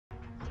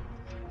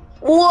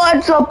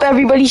What's up,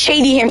 everybody?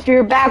 Shady Hamster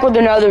here, back with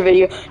another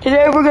video.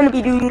 Today we're going to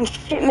be doing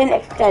Shipment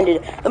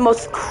Extended, the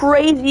most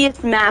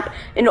craziest map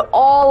in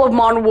all of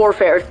Modern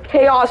Warfare. It's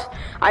chaos.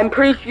 I'm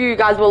pretty sure you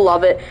guys will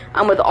love it.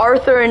 I'm with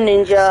Arthur and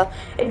Ninja.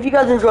 If you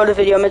guys enjoyed the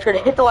video, make sure to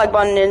hit the like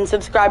button and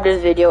subscribe to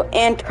this video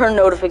and turn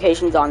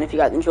notifications on if you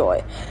guys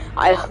enjoy.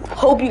 I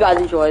hope you guys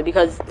enjoy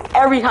because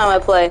every time I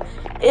play,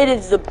 it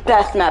is the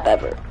best map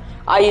ever.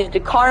 I used the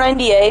Car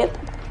 98.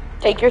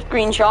 Take your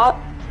screenshot.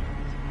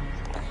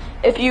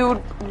 If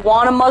you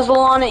want a muzzle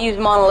on it, use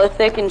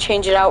monolithic and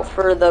change it out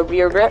for the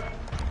rear grip.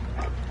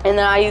 And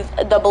then I use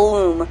a double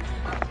loom.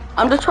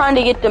 I'm just trying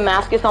to get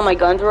Damascus on my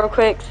guns real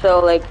quick,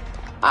 so like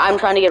I'm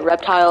trying to get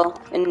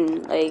reptile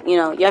and like you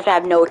know you have to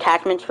have no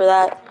attachments for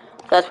that.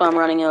 So that's why I'm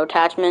running no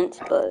attachments,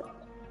 but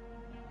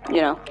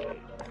you know.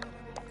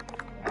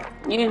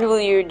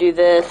 Usually you do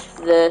this,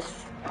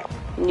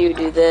 and you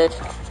do this,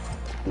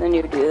 and then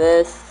you do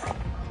this,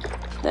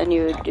 then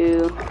you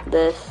do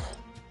this.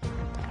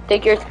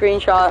 Take your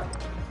screenshot.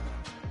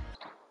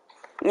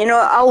 You know,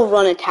 I'll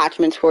run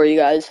attachments for you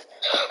guys.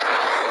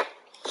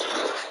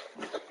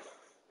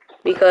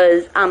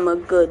 Because I'm a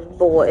good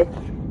boy.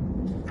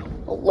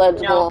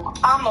 Let's go.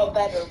 I'm a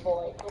better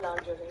boy. You know,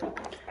 I'm joking.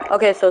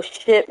 Okay, so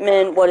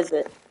shipment, what is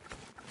it?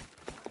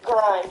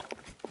 Grind.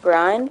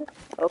 Grind?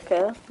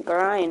 Okay,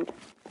 grind.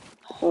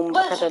 But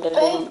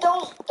bank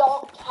those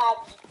dog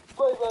tags.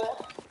 Wait.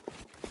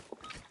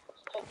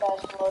 Take that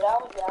slow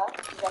down, yeah.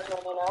 You guys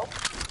want to know?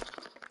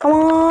 Come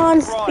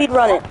on, speed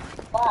run it.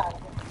 Wow.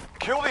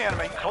 Kill the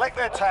enemy, collect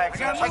their tags,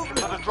 and take them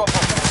to the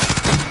drop-off.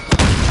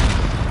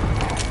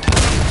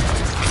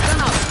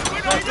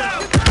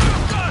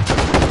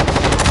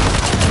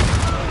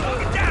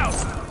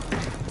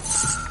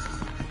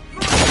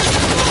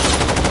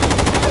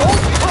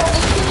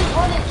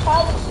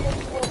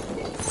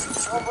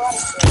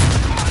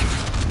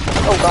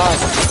 Oh god.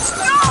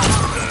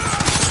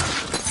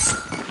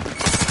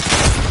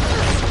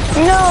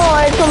 No,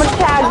 I had so much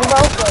tags,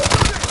 bro.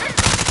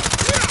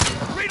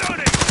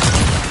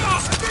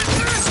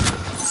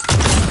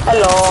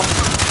 Hello.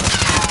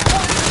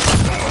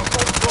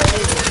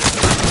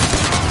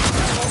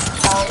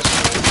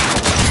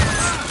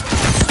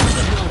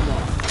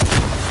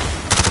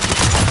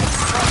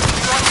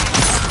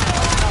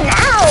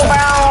 Ow,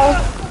 bro.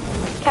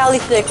 Cali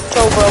 6,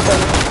 so broken.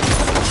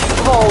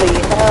 Holy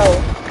hell.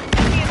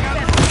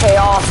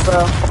 Chaos,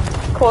 bro.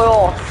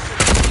 Chaos.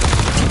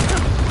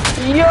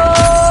 Yo!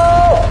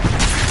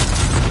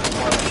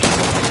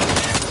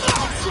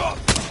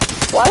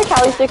 Why do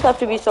Cali 6 have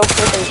to be so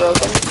freaking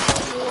broken?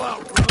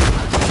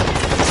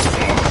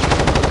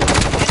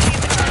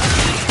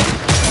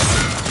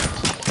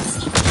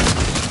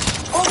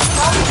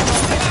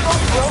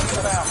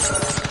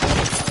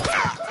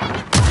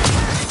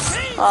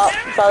 Oh,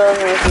 thought it was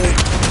going to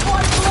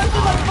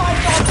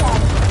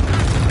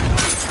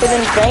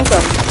couldn't thank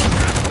him.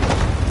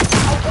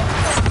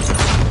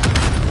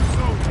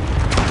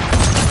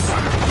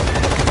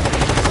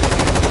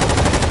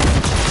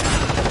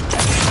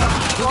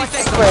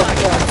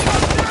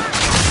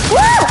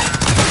 Woo!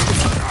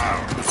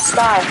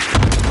 Die.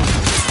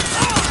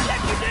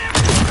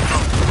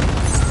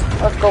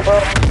 Let's go, bro.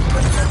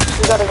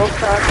 We gotta go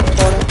crash this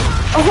morning.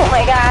 Oh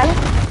my god.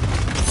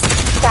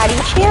 Daddy,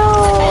 chill.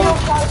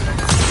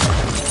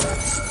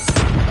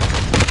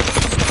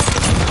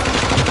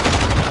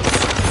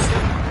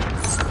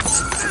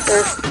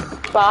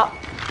 Stop.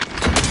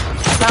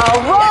 Now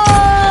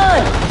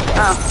run!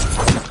 Ah.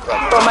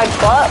 So my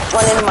butt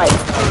went in my...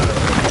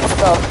 Let's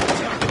go.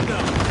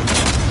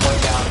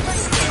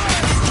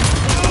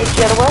 Just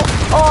get away.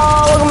 Oh,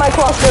 look at my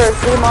cluster. It's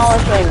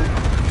demolishing.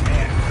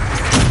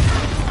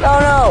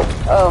 No.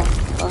 Oh.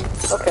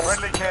 Okay.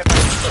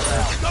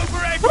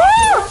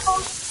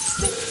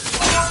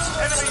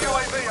 Enemy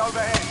UAV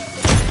overhead.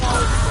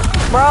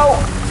 Bro,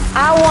 I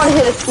want to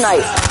hit a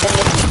snipe.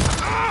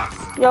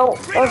 Yo,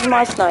 that was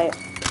my snipe.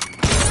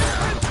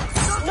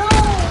 No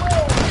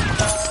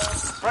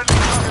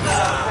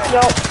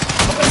Yo.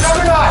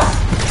 Juggernaut!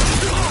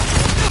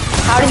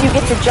 How did you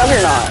get the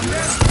Juggernaut?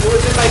 It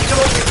was in my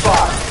killing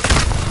box.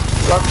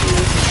 Lucky.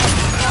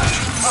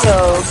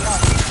 So,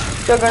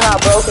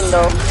 Juggernaut broken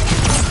though.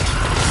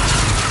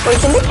 Wait,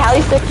 can the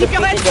Cali 6 defeat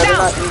the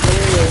Juggernaut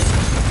easily?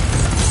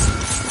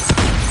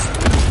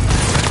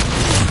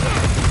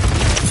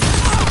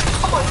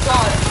 Oh my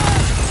god.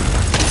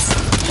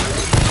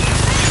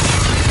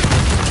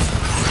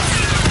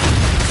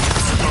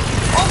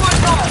 Oh my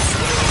god.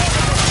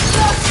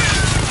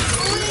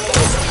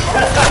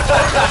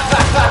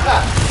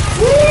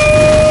 Woo!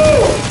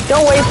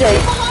 Don't waste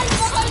it.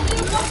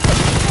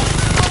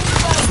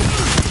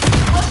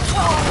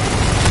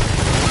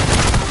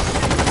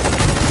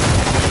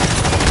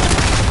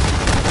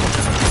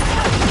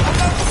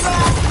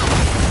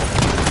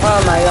 Oh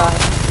my god.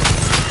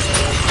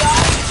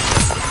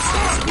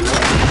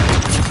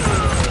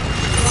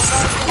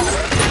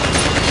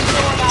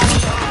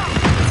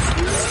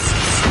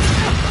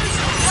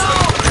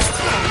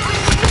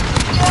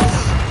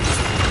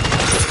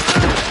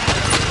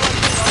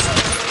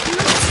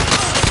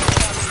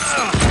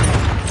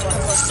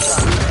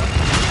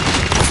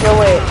 Yo,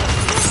 wait.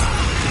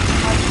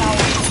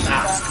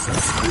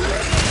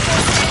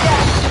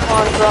 Come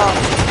on, drop.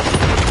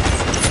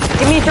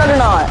 Give me a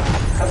Juggernaut.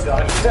 I'm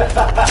done.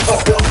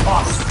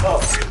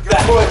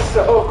 That was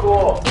so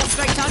cool.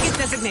 Strike target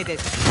designated.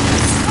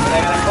 And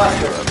I got a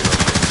cluster.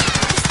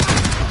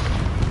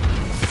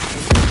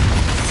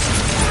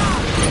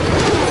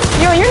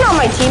 Yo, you're not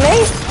my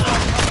teammate.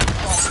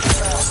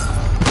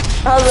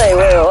 I was like,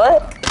 wait,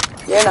 what?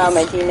 You're not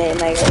my teammate,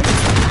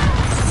 Megan.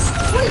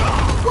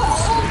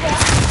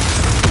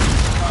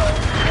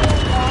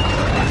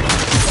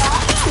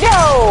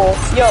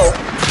 Yo.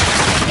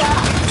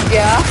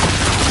 Yeah.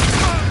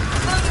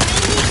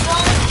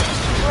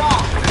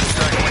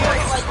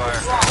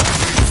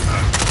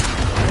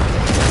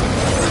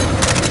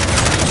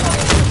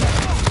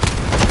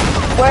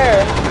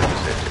 Where?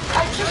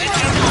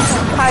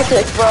 High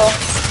 6, bro.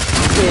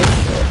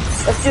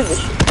 Let's do this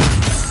shit.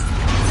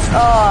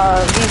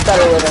 He's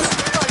better with him.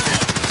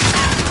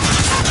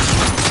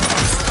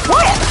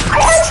 What? I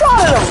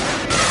headshotted him!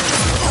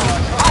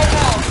 I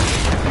know.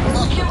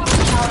 Let's give him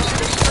the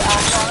counter.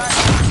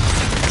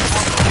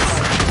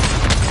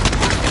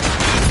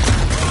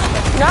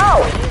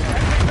 No!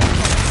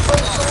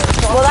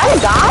 Will that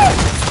die?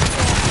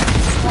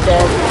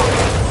 Dead.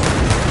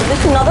 Is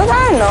this another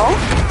guy? No.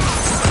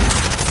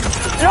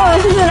 No,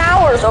 this isn't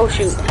ours. Oh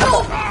shoot.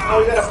 Oh,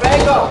 we got a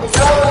bango. We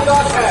got a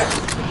dog tag.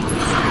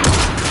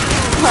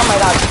 Oh my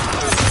god.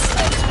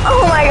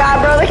 Oh my god,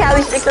 bro, the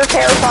Cali sticks are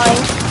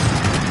terrifying.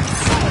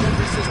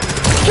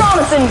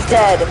 Jonathan's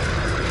dead.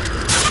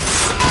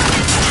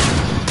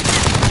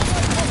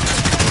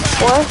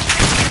 What?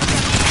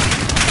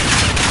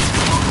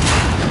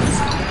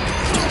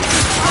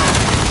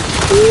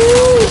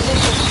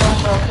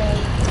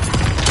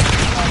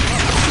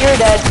 You're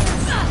dead.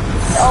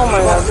 Oh my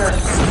god.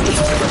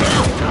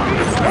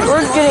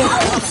 We're getting...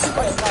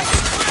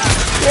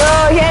 Yo,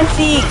 I can't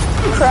see.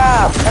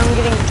 Crap. I'm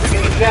getting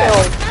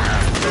killed.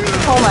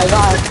 Oh my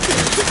god.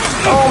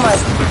 Oh my...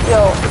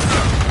 Yo.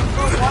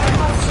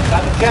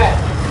 Got the cat.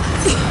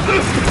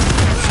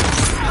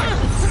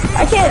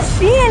 I can't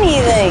see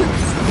anything.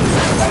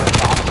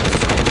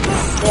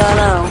 Yeah, I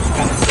know.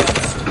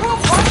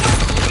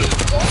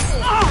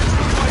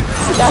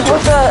 That's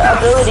what the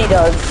ability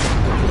does.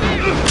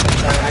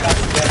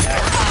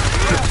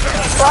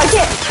 Well, I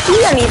can't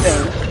see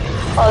anything.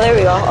 Oh, there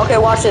we go. Okay,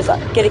 watch this.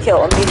 Get a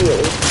kill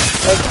immediately.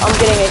 Like, I'm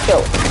getting a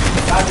kill.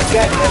 Got the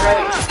cat. Get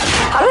ready.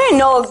 How did I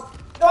know?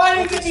 No, I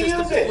didn't get to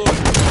use it.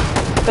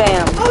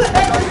 Bam. How the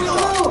heck did you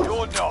lose?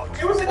 You're not.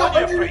 It was like On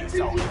your feet,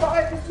 son.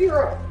 155 to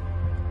 0.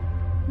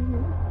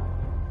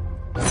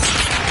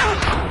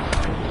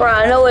 Bro,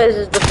 I know this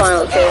is the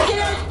final kill.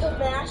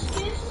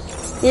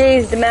 Damascus? Yeah,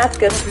 he's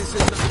Damascus.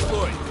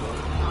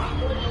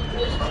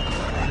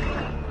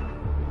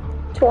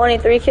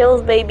 23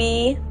 kills,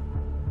 baby.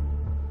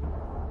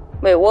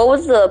 Wait, what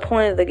was the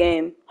point of the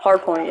game?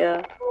 Hard point,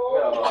 yeah.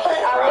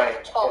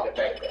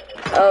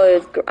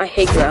 Oh, I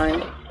hate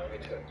grind.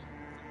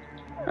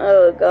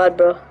 Oh god,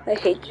 bro, I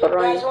hate Do you guys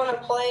grind. want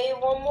to play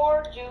one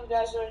more? Do you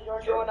guys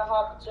want to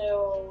hop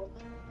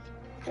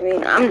to... I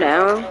mean, I'm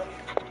down.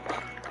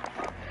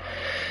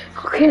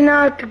 Okay,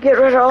 now to get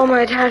rid of all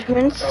my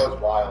attachments. That was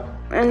wild.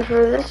 And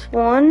for this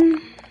one,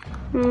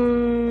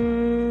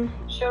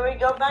 Should we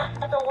go back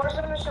to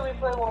Warzone or should we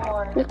play one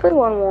more? let's play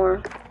one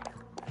more.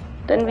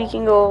 Then we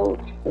can go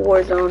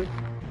Warzone.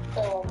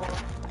 Play one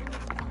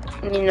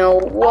more. You know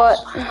what?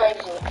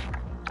 That's crazy.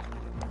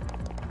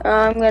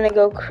 I'm gonna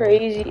go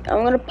crazy.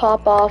 I'm gonna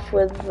pop off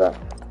with the...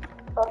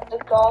 But the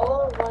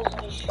Gala was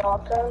the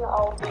shotgun.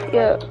 I'll be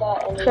Yeah, ready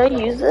that should I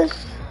use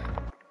this?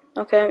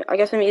 Okay, I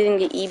guess I'm using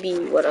the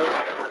EB, whatever.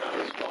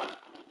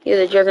 Yeah,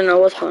 the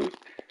Juggernaut was fun.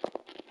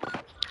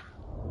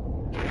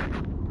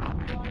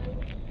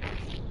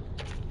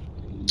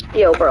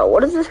 Yo, bro,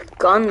 what is this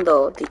gun,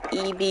 though? The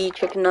EB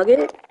chicken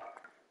nugget?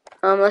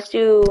 Let's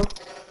do...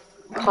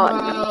 cotton.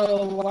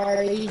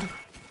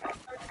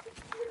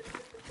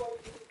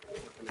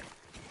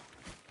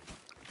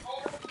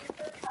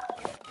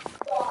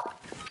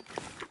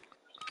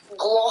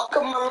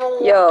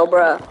 Guacamole. Yo,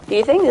 bro, do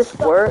you think this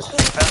works?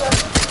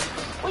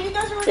 Well, you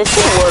guys are This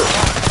should work.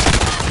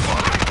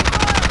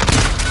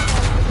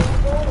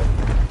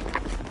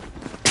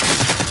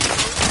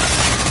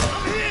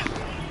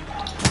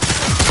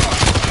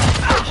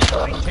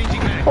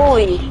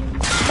 Holy,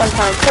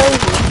 sometimes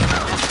crazy.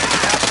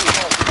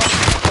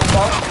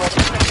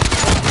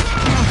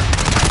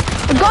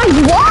 The gun's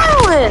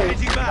wildin'!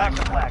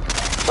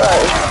 Bro,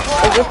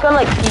 is this gun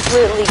like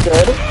secretly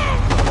good?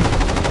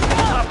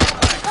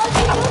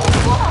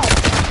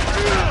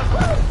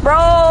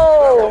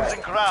 Bro!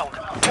 Losing ground.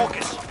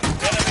 Focus.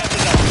 Enemy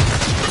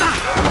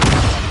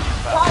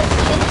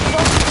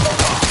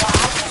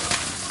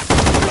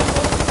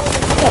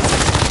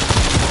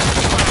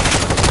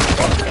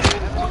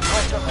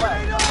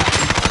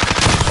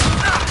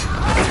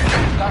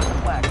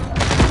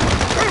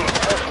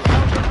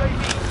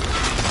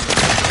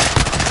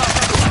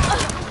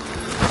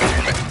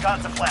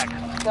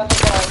got the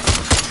flag.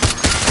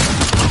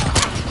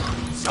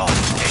 So,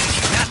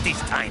 not this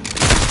time.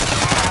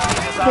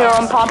 Here,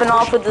 I'm popping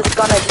off with this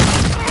gun I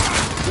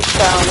just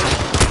found.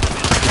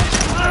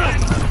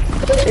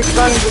 This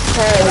gun just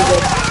terribly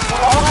good.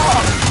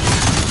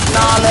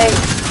 Nah, mate.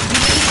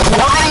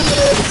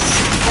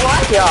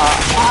 What? Yeah.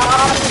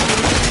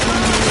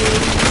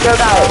 Yo,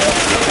 guys.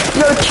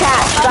 Yo,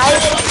 chat,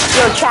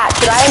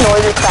 should I annoy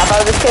the crap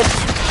out of this kid?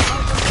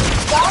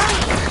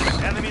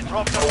 Enemy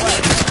dropped away.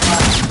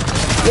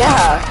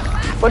 Yeah.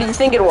 What do you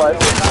think it was?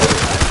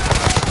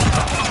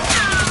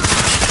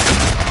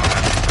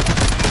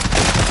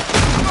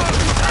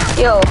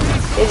 Yo,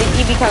 the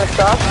EV kind of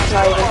sucks.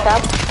 Not even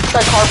tap. It's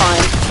like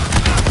carbine.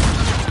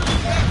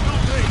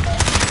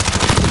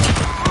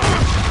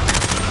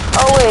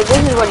 Oh wait, this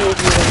is what he's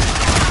using.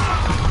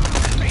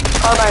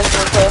 Carbine's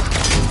okay.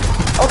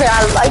 Okay,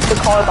 I like the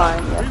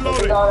carbine. Yes,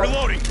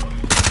 Reloading.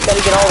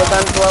 gotta get all the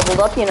guns leveled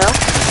up, you know.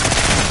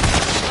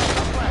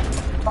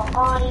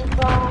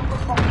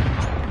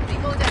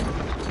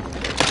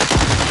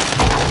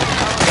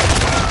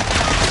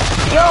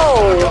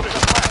 Yo!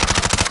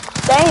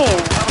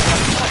 Damn!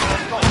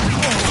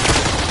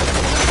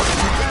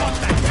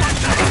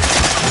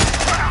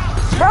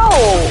 Bro!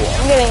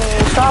 I'm getting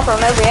shot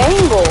from every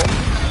angle.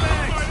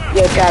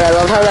 Yo, God, I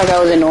love how that guy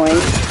was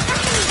annoying.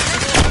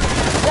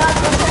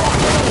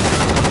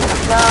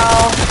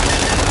 No.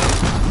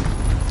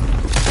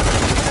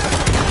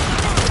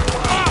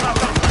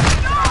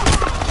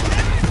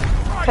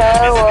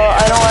 Okay, well,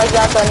 I don't like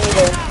that gun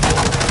either.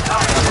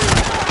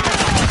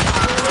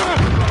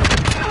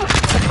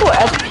 Let's go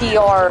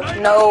SPR.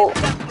 No,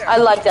 I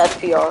like the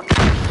SPR.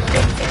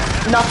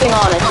 Nothing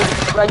on it,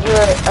 just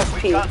regular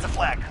SP. Got the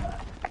flag.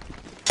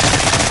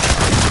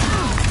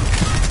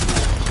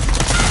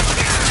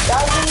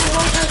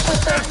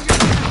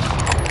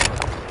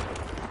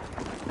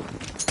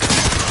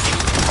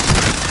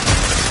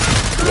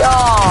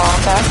 Yeah,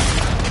 okay.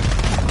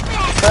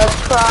 Let's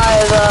try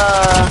the...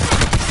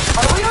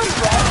 Are we on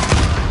red?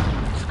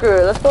 Screw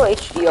it, let's go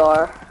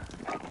HDR.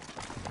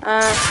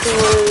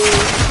 Actually,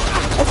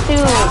 let's do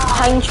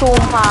Hanchon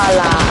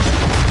Pala.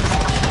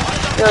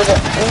 Yo, the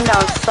aim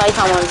down sight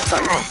on this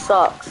gun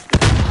sucks.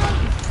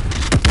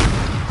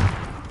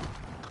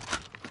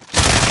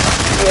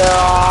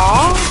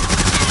 Yeah.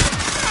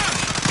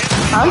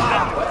 Huh?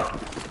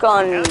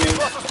 Gun,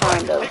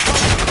 kind of.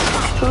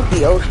 Poopy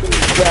ocean.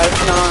 Yeah,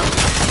 it's not.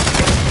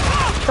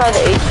 Try the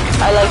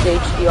I like the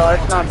HDR,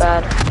 it's not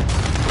bad.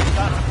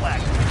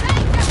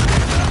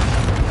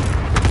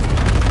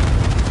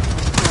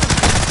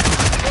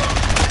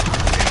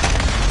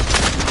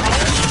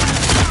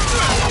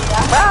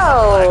 Bro!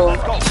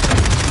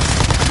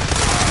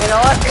 You know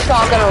what?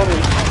 Shotgun only.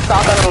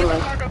 Shotgun only.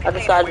 I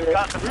decided it.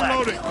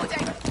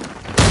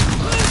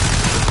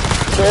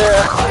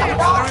 Ugh.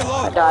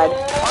 I died.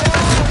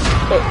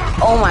 Okay.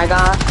 Oh my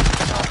god.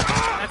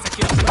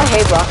 I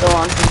hate rocket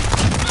launchers.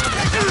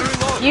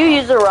 You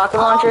use a rocket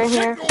launcher in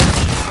here? But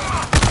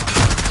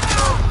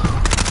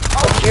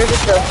you're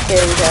just a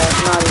scaredy cat,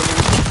 not even.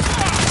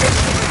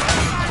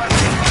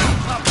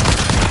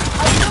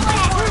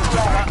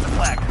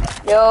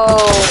 Yo,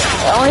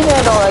 the only thing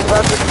I don't like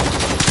about this...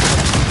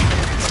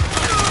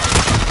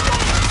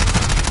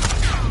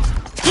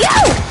 Yo!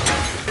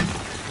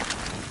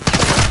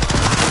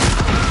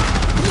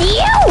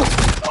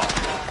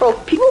 Bro,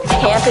 people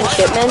camp in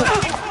shipment.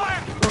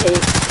 Okay.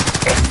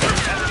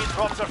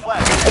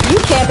 If you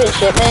camp in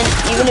shipment,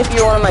 even if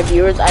you're one of my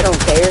viewers, I don't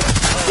care.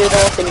 You're the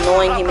most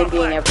annoying human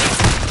being ever.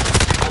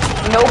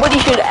 Nobody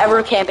should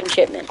ever camp in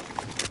shipment.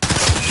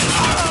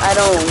 I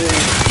don't even.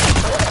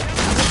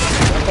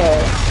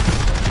 Okay.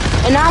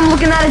 And now I'm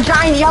looking at a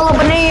giant yellow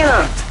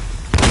banana.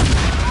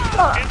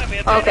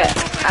 Okay.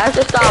 I have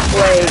to stop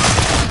like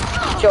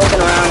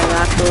joking around and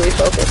actually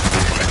focus.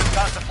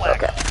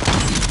 Okay.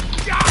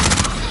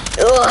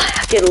 Ugh,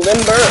 get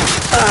limber.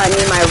 I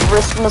need my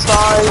wrist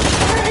massage.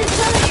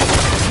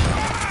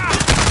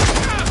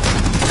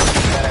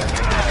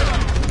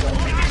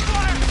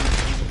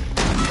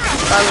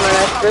 I'm my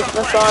next wrist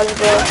massage,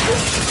 bro.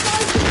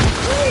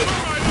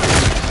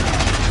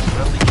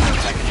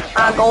 I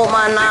got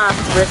my nice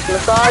wrist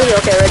massage.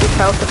 Okay, ready?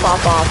 Time to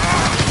pop off.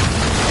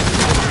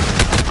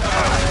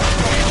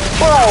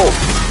 Whoa!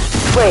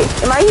 Wait,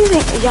 am I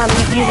using? Yeah,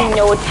 I'm using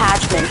no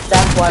attachments.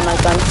 That's why my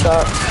gun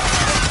sucks.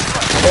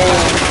 Dang.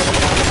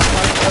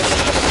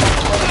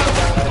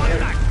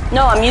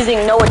 No, I'm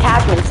using no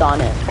attachments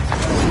on it.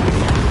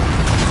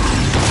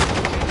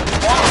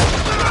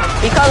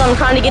 Because I'm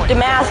trying to get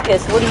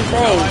Damascus. What do you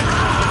think?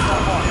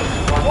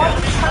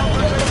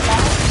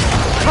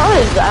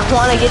 Because I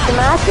want to get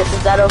Damascus.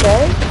 Is that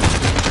okay?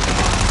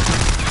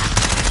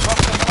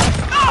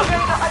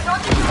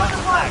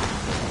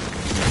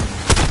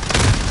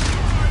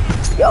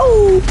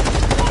 Yo!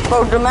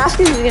 Bro,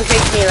 Damascus is gonna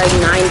take me like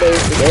 9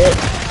 days to get.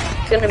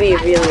 It's gonna be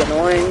really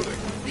annoying.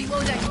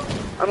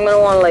 I'm gonna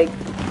wanna like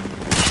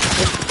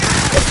just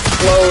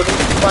explode,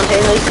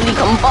 spontaneously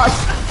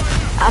combust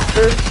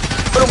after.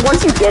 But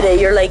once you get it,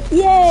 you're like,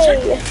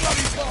 yay!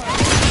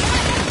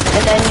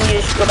 And then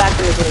you just go back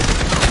to the village.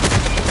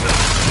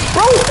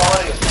 Bro,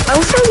 I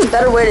wish there was a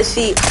better way to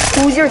see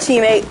who's your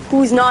teammate,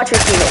 who's not your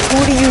teammate.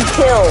 Who do you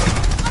kill?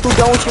 Who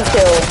don't you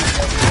kill?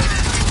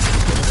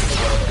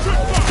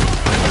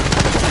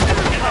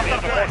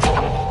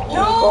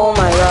 Oh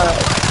my god.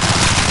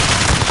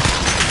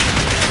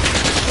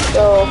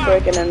 So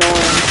freaking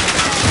annoying.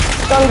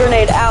 Stun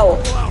grenade out.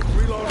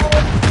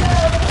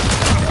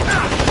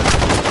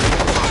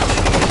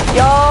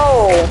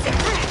 Yo!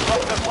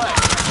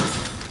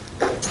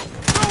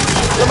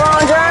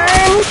 LeBron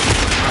James!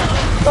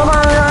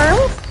 LeBron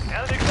James!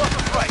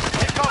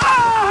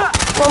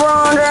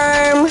 LeBron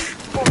James!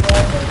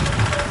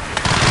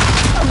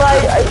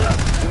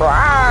 Bro!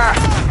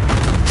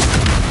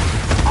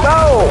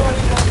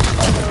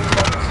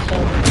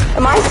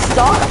 Am I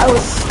stuck? I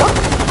was stuck.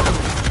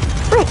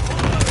 Frick.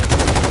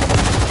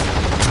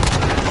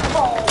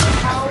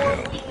 How are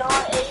we not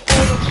able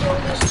to kill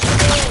this team?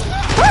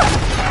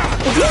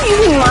 Is he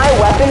using my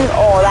weapon?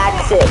 Oh,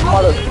 that's it,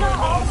 mother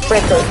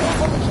fricker.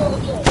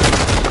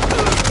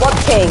 What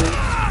king?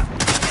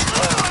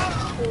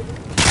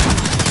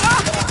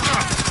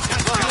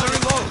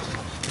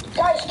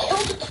 Guys,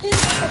 kill the kid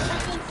with the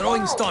freaking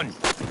Throwing phone. stun.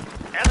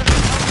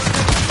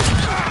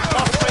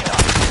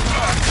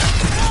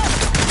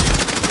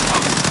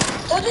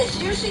 Does it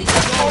seriously take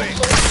whole place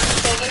to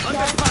kill this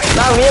guy?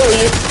 Not really,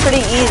 it's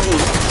pretty easy.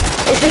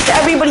 It's just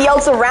everybody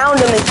else around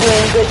him is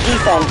doing good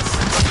defense.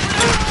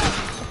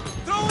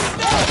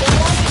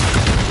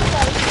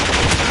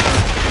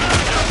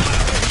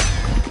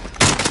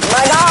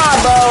 My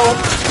god, bro!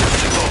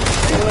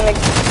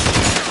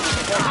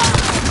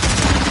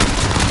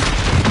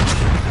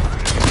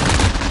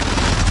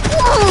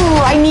 Ooh,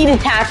 I need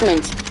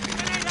attachments.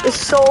 It's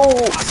so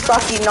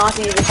sucky not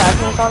to use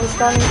attachments on this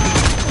gun.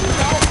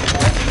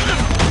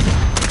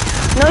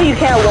 No, you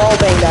can't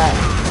wallbang that.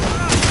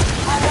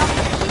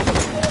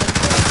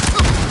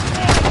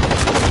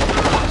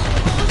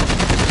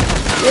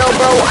 Yo,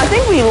 bro, I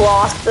think we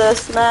lost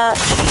this match.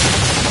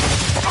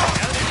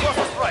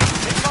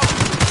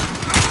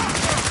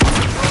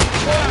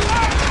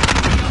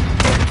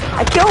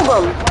 I killed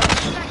him.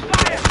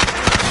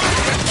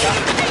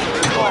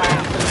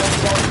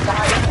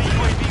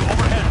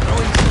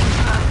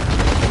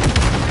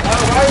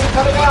 Why are you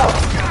coming out?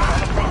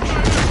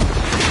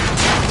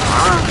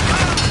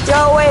 Yo,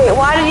 wait,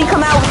 why did he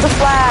come out with the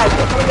flag?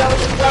 Coming out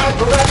with the flag,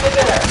 go back in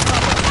there.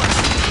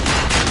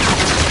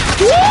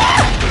 Yeah!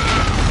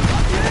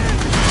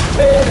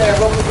 Stay in there,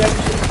 we'll protect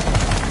you.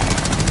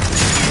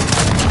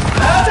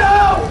 Oh no!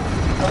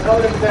 I'm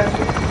coming to protect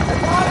you. I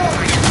got him!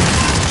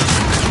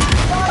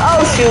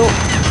 Oh, shoot.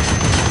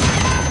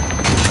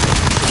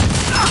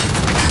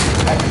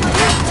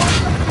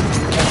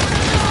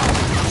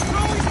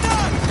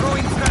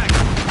 Throwing frag.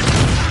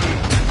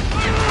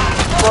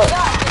 Look.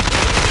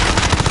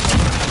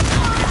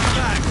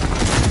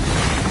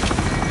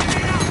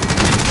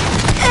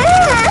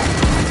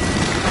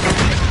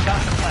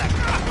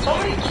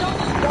 Somebody kill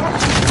this guy.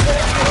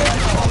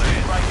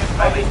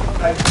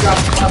 I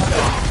dropped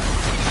nothing.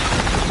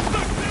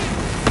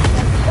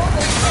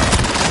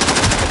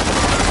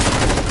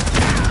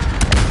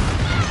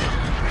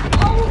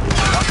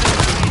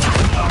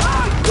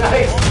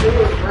 Nice, you're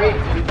doing great,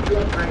 dude. You're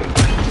doing great.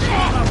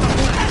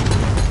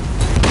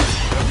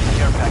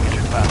 Care package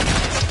inbound.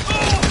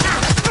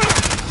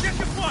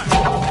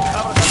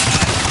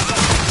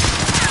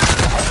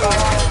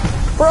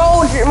 Bro,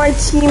 my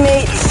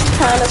teammates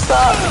kind of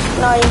suck.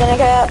 No, you're gonna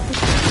get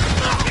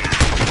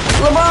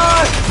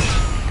LeBron.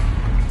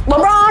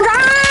 LeBron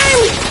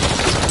James.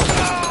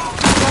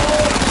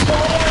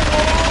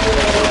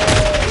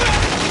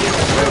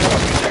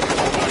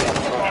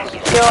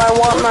 Yo, I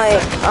want my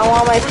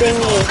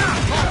thingy.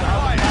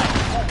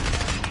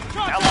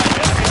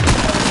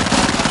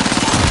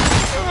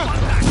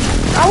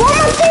 I want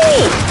my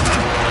thingy.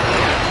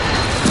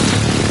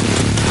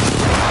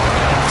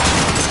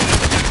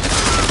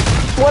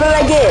 What did I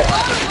get?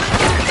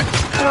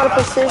 Not a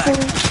precision.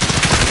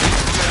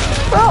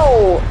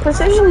 Bro,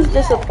 precision's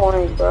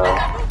disappointing, bro.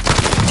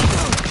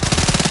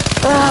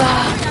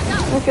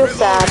 I feel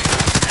sad.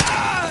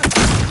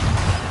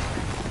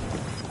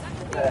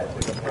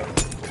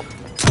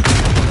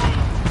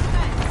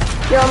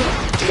 Yo,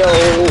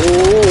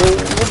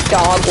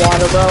 dog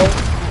water, bro.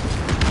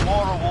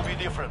 Tomorrow will be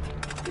different.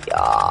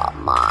 Yeah,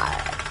 my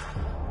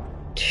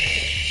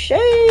sheesh.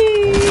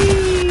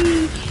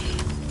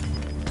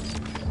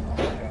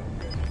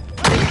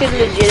 This kid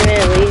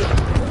legitimately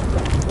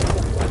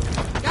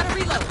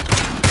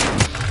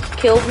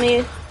killed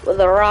me with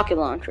a rocket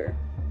launcher.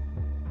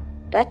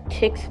 That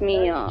ticks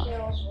me off.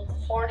 Kills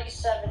with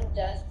 47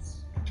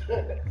 deaths.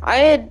 I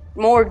had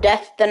more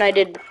deaths than I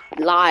did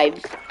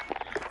lives.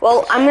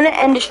 Well, I'm gonna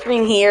end the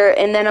stream here,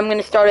 and then I'm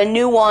gonna start a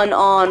new one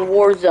on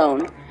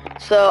Warzone.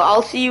 So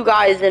I'll see you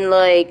guys in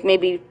like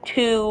maybe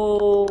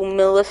 2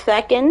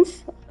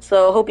 milliseconds.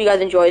 So hope you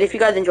guys enjoyed. If you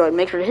guys enjoyed,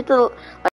 make sure to hit the